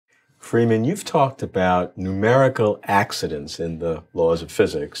Freeman, you've talked about numerical accidents in the laws of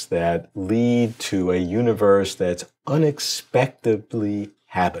physics that lead to a universe that's unexpectedly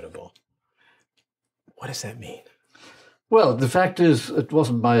habitable. What does that mean? Well, the fact is, it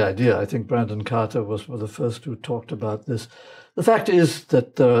wasn't my idea. I think Brandon Carter was one of the first who talked about this. The fact is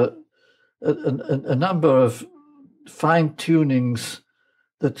that there are a number of fine-tunings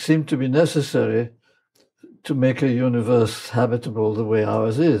that seem to be necessary to make a universe habitable the way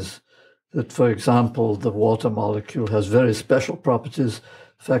ours is. That, for example, the water molecule has very special properties.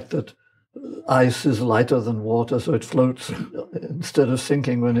 The fact that ice is lighter than water, so it floats instead of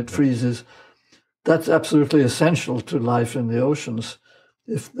sinking when it freezes. That's absolutely essential to life in the oceans.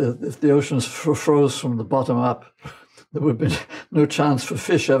 If the oceans froze from the bottom up, there would be no chance for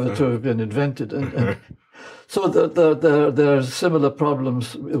fish ever to have been invented. And so there are similar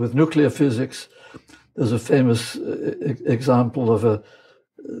problems with nuclear physics. There's a famous example of a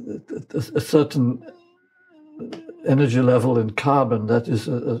certain energy level in carbon that is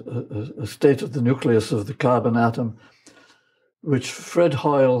a state of the nucleus of the carbon atom, which Fred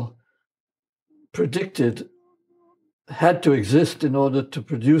Hoyle predicted had to exist in order to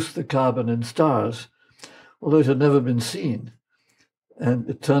produce the carbon in stars, although it had never been seen. And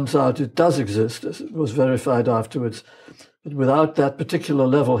it turns out it does exist, as it was verified afterwards. But without that particular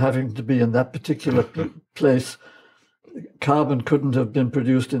level having to be in that particular place, carbon couldn't have been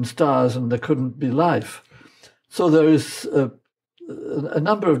produced in stars and there couldn't be life. So there is a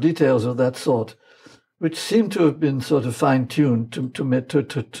number of details of that sort, which seem to have been sort of fine-tuned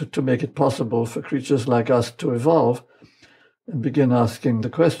to make it possible for creatures like us to evolve and begin asking the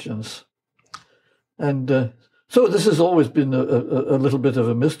questions. And so this has always been a little bit of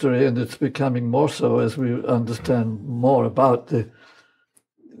a mystery, and it's becoming more so as we understand more about the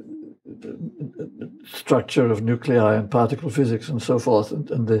structure of nuclei and particle physics and so forth.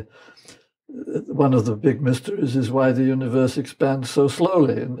 And one of the big mysteries is why the universe expands so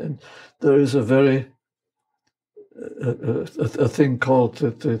slowly. And there is a thing called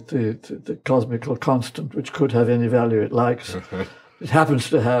the cosmical constant, which could have any value it likes. It happens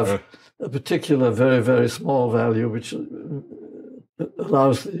to have a particular very, very small value, which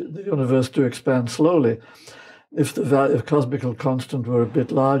allows the universe to expand slowly. If the cosmical constant were a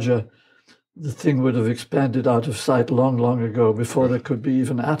bit larger, the thing would have expanded out of sight long, long ago, before there could be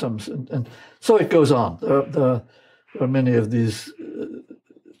even atoms. And so it goes on. There are many of these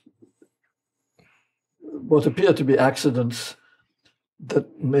what appear to be accidents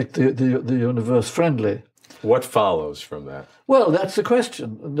that make the universe friendly. What follows from that? Well, that's the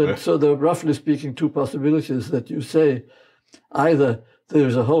question. And so there are, roughly speaking, two possibilities that you say. Either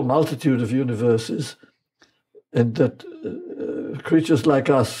there's a whole multitude of universes, and that creatures like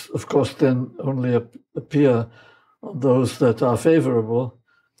us, of course, then only appear on those that are favorable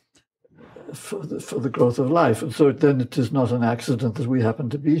for the growth of life. And so then it is not an accident that we happen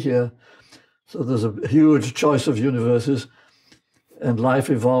to be here. So there's a huge choice of universes, and life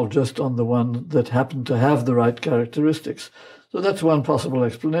evolved just on the one that happened to have the right characteristics. So that's one possible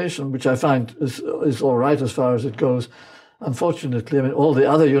explanation, which I find is all right as far as it goes. Unfortunately, I mean, all the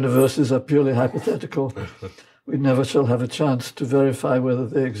other universes are purely hypothetical. We never shall have a chance to verify whether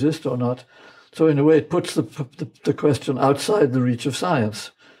they exist or not. So in a way, it puts the question outside the reach of science,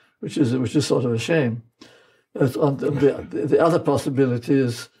 which is sort of a shame. The other possibility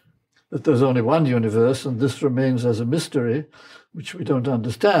is that there's only one universe, and this remains as a mystery, which we don't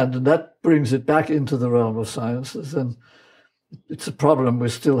understand, and that brings it back into the realm of sciences. And it's a problem we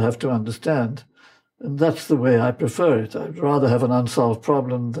still have to understand. And that's the way I prefer it. I'd rather have an unsolved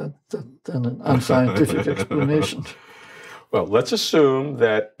problem than an unscientific explanation. Well, let's assume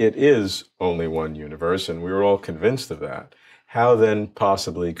that it is only one universe, and we were all convinced of that. How then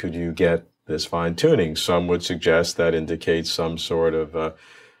possibly could you get this fine-tuning? Some would suggest that indicates some sort of a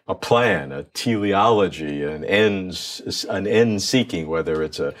plan, a teleology, an end seeking, whether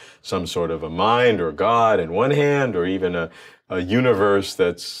it's some sort of a mind or God in one hand, or even a universe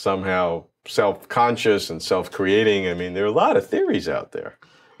that's somehow self-conscious and self-creating. I mean, there are a lot of theories out there.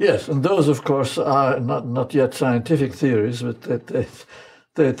 Yes, and those, of course, are not yet scientific theories, but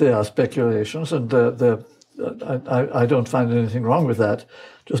they are speculations, and I don't find anything wrong with that.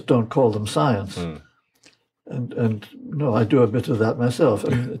 Just don't call them science. And no, I do a bit of that myself. I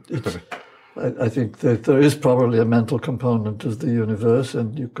mean, I think that there is probably a mental component of the universe,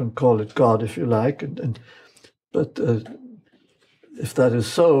 and you can call it God if you like. But if that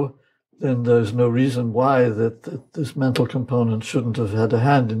is so, then there's no reason why that this mental component shouldn't have had a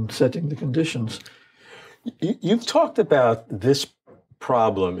hand in setting the conditions. You've talked about this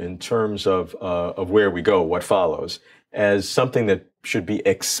problem in terms of where we go, what follows, as something that should be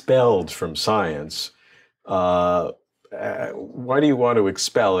expelled from science, why do you want to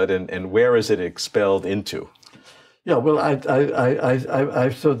expel it, and where is it expelled into? Yeah, well, I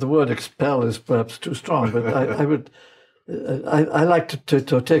thought the word expel is perhaps too strong, but I like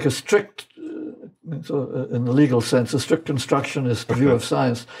to take a strict, in the legal sense, a strict constructionist view of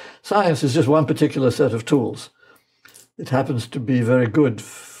science. Science is just one particular set of tools. It happens to be very good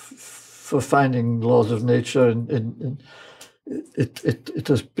for finding laws of nature, and it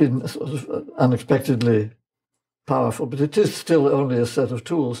has been sort of unexpectedly powerful, but it is still only a set of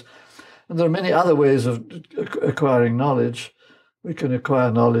tools. And there are many other ways of acquiring knowledge. We can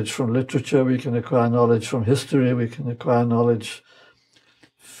acquire knowledge from literature, we can acquire knowledge from history, we can acquire knowledge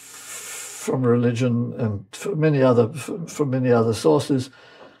from religion, and from many other sources.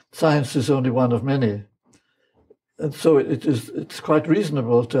 Science is only one of many. And so it's quite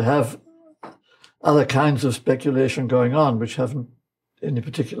reasonable to have other kinds of speculation going on which haven't any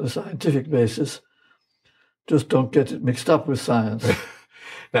particular scientific basis. Just don't get it mixed up with science.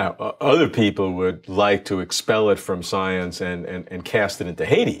 Now, other people would like to expel it from science and cast it into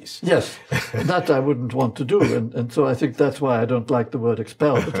Hades. Yes, that I wouldn't want to do. And so I think that's why I don't like the word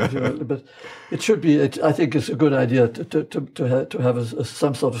expel. But it should be, I think it's a good idea to have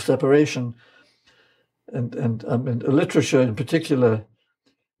some sort of separation. And I mean, literature in particular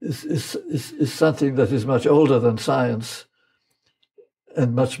is something that is much older than science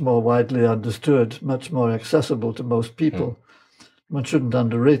and much more widely understood, much more accessible to most people. One shouldn't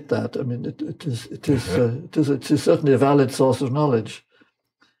underrate that. I mean, it is certainly a valid source of knowledge,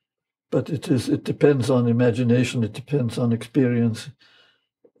 but it depends on imagination. It depends on experience.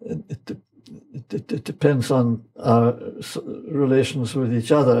 It depends on our relations with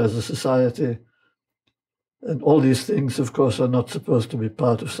each other as a society, and all these things, of course, are not supposed to be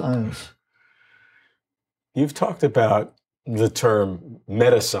part of science. You've talked about the term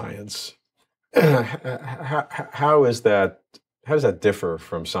meta-science. How is that? How does that differ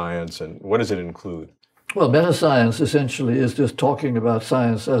from science, and what does it include? Well, meta-science essentially is just talking about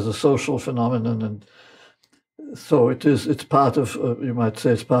science as a social phenomenon, and so it's part of, you might say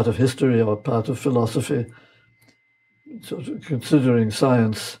it's part of history or part of philosophy. So considering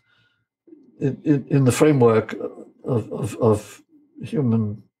science in the framework of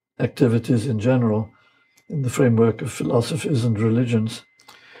human activities in general, in the framework of philosophies and religions.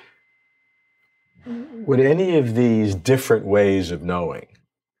 Would any of these different ways of knowing,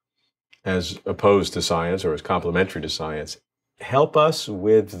 as opposed to science or as complementary to science, help us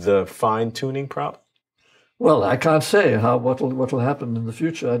with the fine-tuning problem? Well, I can't say what will happen in the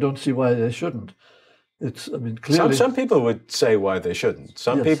future. I don't see why they shouldn't. I mean, clearly, some people would say why they shouldn't.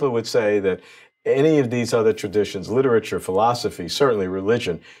 Some people would say that any of these other traditions, literature, philosophy, certainly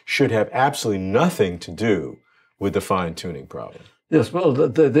religion, should have absolutely nothing to do with the fine-tuning problem. Yes, well,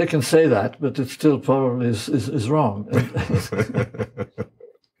 they can say that, but it still probably is wrong.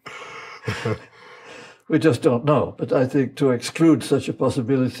 We just don't know. But I think to exclude such a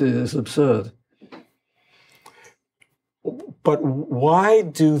possibility is absurd. But why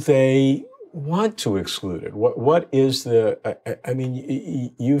do they want to exclude it? What is the? I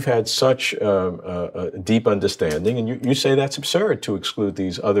mean, you've had such a deep understanding, and you say that's absurd to exclude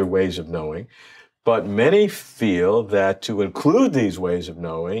these other ways of knowing. But many feel that to include these ways of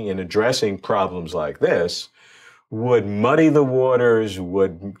knowing in addressing problems like this would muddy the waters,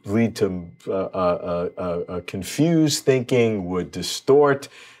 would lead to confused thinking, would distort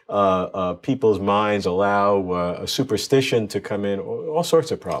people's minds, allow a superstition to come in, all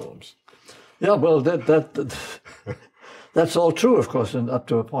sorts of problems. Yeah, well, that's all true, of course, and up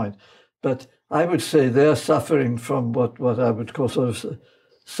to a point. But I would say they're suffering from what I would call sort of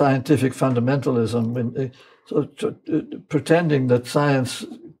scientific fundamentalism, pretending that science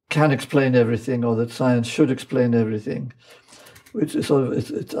can explain everything or that science should explain everything, which is sort of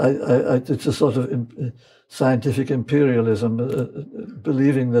it's a sort of scientific imperialism,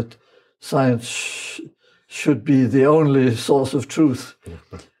 believing that science should be the only source of truth,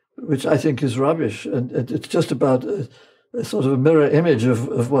 which I think is rubbish, and it's just about a sort of a mirror image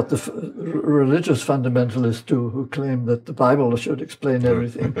of what the religious fundamentalists do, who claim that the Bible should explain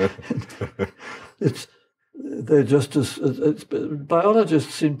everything. They're just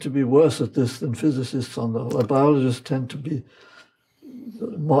biologists seem to be worse at this than physicists on the whole. Biologists tend to be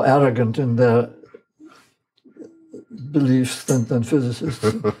more arrogant in their beliefs than physicists.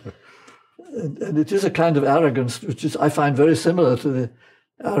 And it is a kind of arrogance which I find very similar to the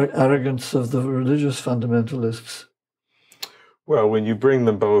arrogance of the religious fundamentalists. Well, when you bring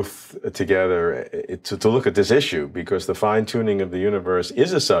them both together to look at this issue, because the fine-tuning of the universe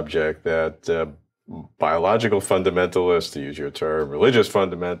is a subject that biological fundamentalists, to use your term, religious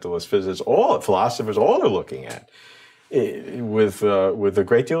fundamentalists, physicists, all philosophers, all are looking at with a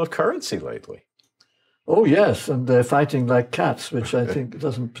great deal of currency lately. Oh, yes, and they're fighting like cats, which I think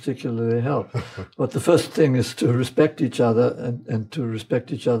doesn't particularly help. But the first thing is to respect each other and to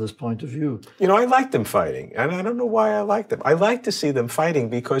respect each other's point of view. You know, I like them fighting, and I don't know why I like them. I like to see them fighting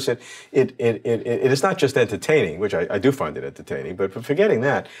because it is not just entertaining, which I do find it entertaining, but forgetting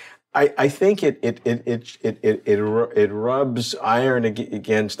that, I think it rubs iron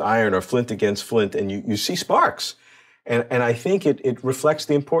against iron or flint against flint, and you see sparks. And I think it reflects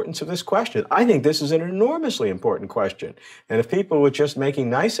the importance of this question. I think this is an enormously important question. And if people were just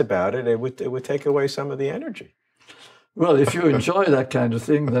making nice about it, it would take away some of the energy. Well, if you enjoy that kind of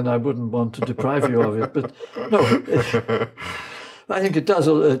thing, then I wouldn't want to deprive you of it. But no, I think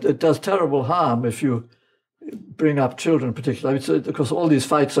it does terrible harm if you bring up children, particularly. Because all these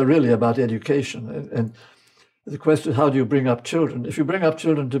fights are really about education. And the question is, how do you bring up children? If you bring up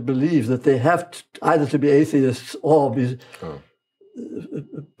children to believe that they have either to be atheists or be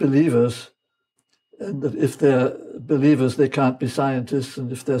believers, and that if they're believers, they can't be scientists,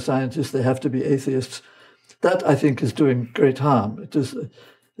 and if they're scientists, they have to be atheists, that, I think, is doing great harm. It is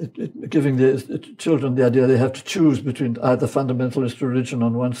giving the children the idea they have to choose between either fundamentalist religion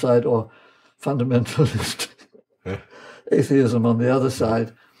on one side or fundamentalist atheism on the other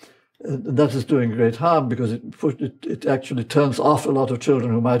side. And that is doing great harm because it actually turns off a lot of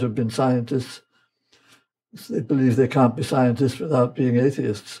children who might have been scientists. They believe they can't be scientists without being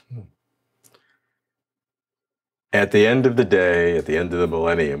atheists. At the end of the day, at the end of the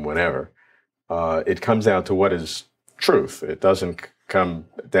millennium, whenever, it comes down to what is truth. It doesn't come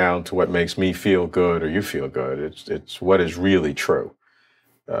down to what makes me feel good or you feel good. It's what is really true.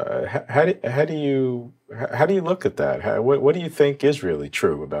 How do you look at that? What do you think is really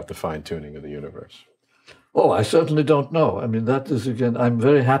true about the fine-tuning of the universe? Oh, I certainly don't know. I mean, that is, again, I'm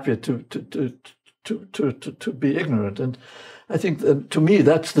very happy to be ignorant, and I think that, to me,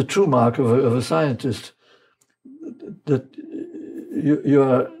 that's the true mark of a scientist. That you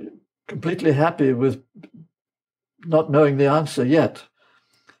are completely happy with not knowing the answer yet.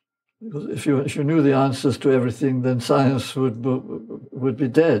 Because if you knew the answers to everything, then science would be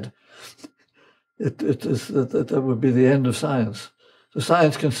dead. That would be the end of science. So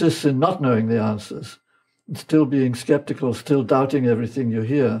science consists in not knowing the answers, and still being skeptical, still doubting everything you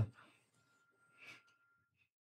hear.